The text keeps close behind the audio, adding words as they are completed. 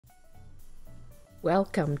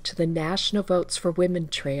Welcome to the National Votes for Women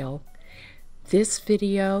Trail. This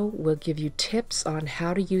video will give you tips on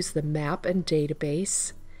how to use the map and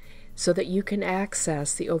database so that you can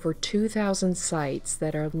access the over 2,000 sites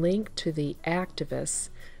that are linked to the activists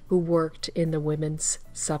who worked in the women's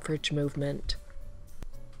suffrage movement.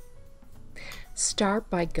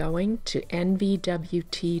 Start by going to NVWT.org.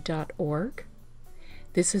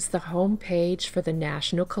 This is the home page for the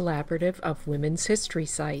National Collaborative of Women's History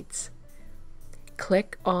Sites.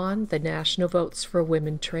 Click on the National Votes for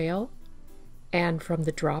Women Trail, and from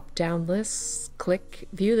the drop-down lists, click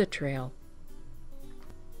View the Trail.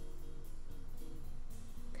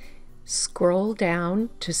 Scroll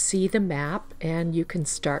down to see the map and you can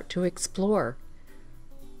start to explore.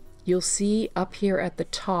 You'll see up here at the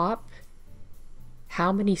top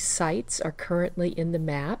how many sites are currently in the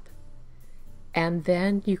map, and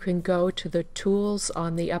then you can go to the tools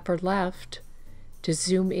on the upper left to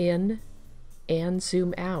zoom in and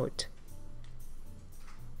zoom out.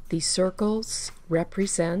 The circles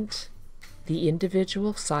represent the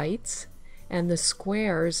individual sites, and the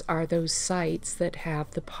squares are those sites that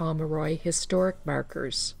have the Pomeroy historic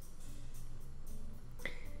markers.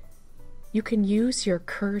 You can use your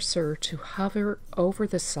cursor to hover over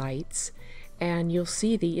the sites and you'll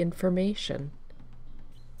see the information.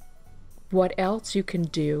 What else you can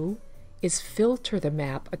do is filter the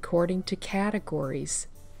map according to categories: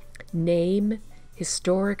 name,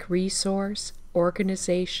 historic resource,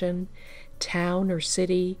 organization, town or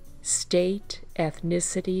city, state,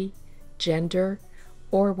 ethnicity, gender,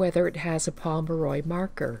 or whether it has a Pomeroy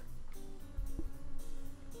marker.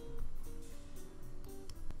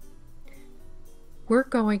 We're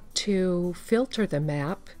going to filter the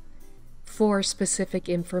map for specific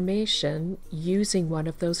information using one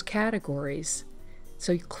of those categories.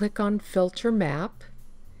 So you click on Filter Map,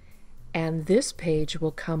 and this page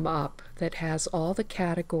will come up that has all the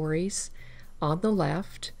categories on the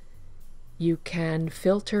left. You can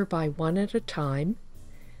filter by one at a time.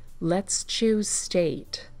 Let's choose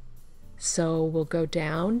state. So we'll go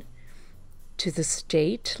down to the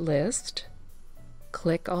state list,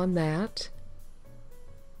 click on that,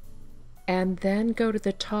 and then go to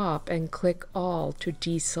the top and click all to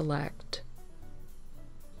deselect.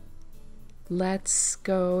 Let's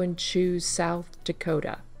go and choose South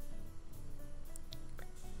Dakota.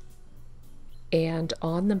 And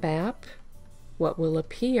on the map, what will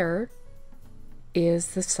appear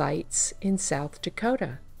is the sites in South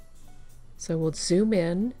Dakota. So we'll zoom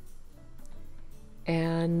in,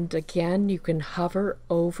 and again you can hover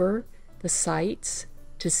over the sites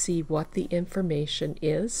to see what the information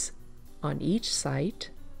is on each site.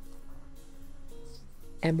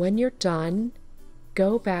 And when you're done,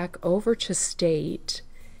 go back over to state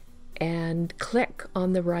and click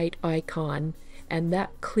on the right icon, and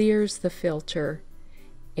that clears the filter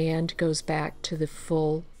and goes back to the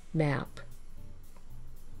full map.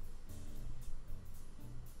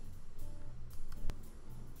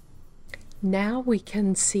 Now we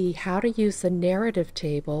can see how to use the narrative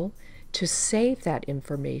table to save that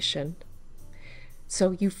information.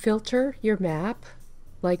 So you filter your map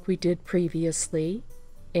like we did previously,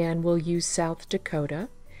 and we'll use South Dakota,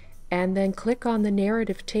 and then click on the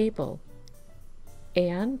narrative table.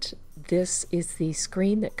 And this is the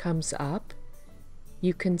screen that comes up.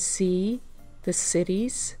 You can see the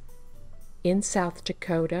cities in South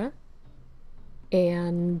Dakota,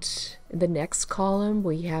 and in the next column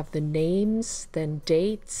we have the names, then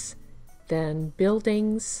dates, then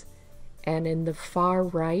buildings, and in the far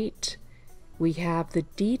right we have the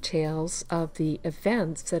details of the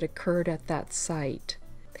events that occurred at that site.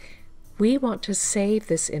 We want to save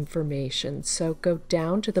this information, so go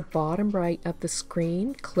down to the bottom right of the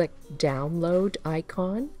screen, click Download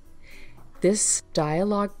icon. This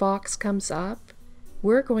dialog box comes up.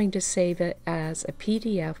 We're going to save it as a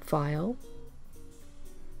PDF file.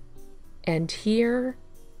 And here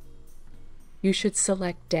you should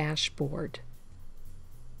select Dashboard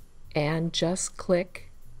and just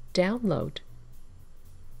click Download.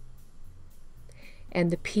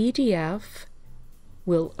 And the PDF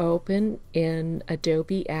will open in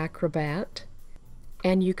Adobe Acrobat,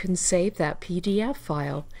 and you can save that PDF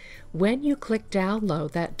file. When you click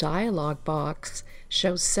Download, that dialog box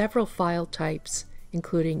shows several file types,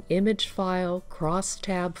 including image file,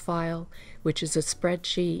 cross-tab file, which is a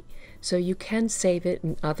spreadsheet, so you can save it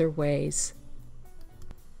in other ways.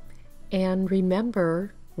 And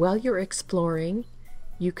remember, while you're exploring,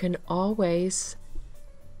 you can always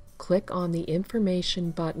click on the Information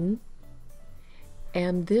button,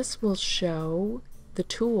 and this will show the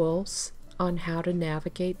tools on how to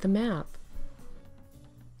navigate the map.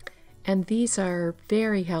 And these are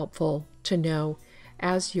very helpful to know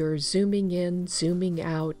As you're zooming in, zooming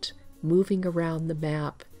out, moving around the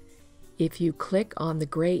map, if you click on the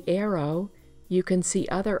gray arrow, you can see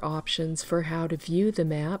other options for how to view the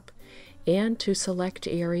map and to select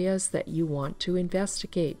areas that you want to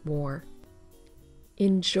investigate more.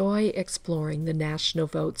 Enjoy exploring the National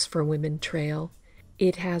Votes for Women Trail.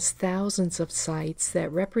 It has thousands of sites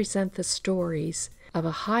that represent the stories of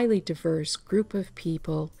a highly diverse group of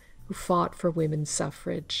people who fought for women's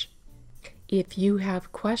suffrage. If you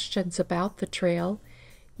have questions about the trail,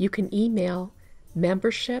 you can email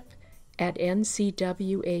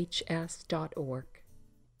membership@ncwhs.org.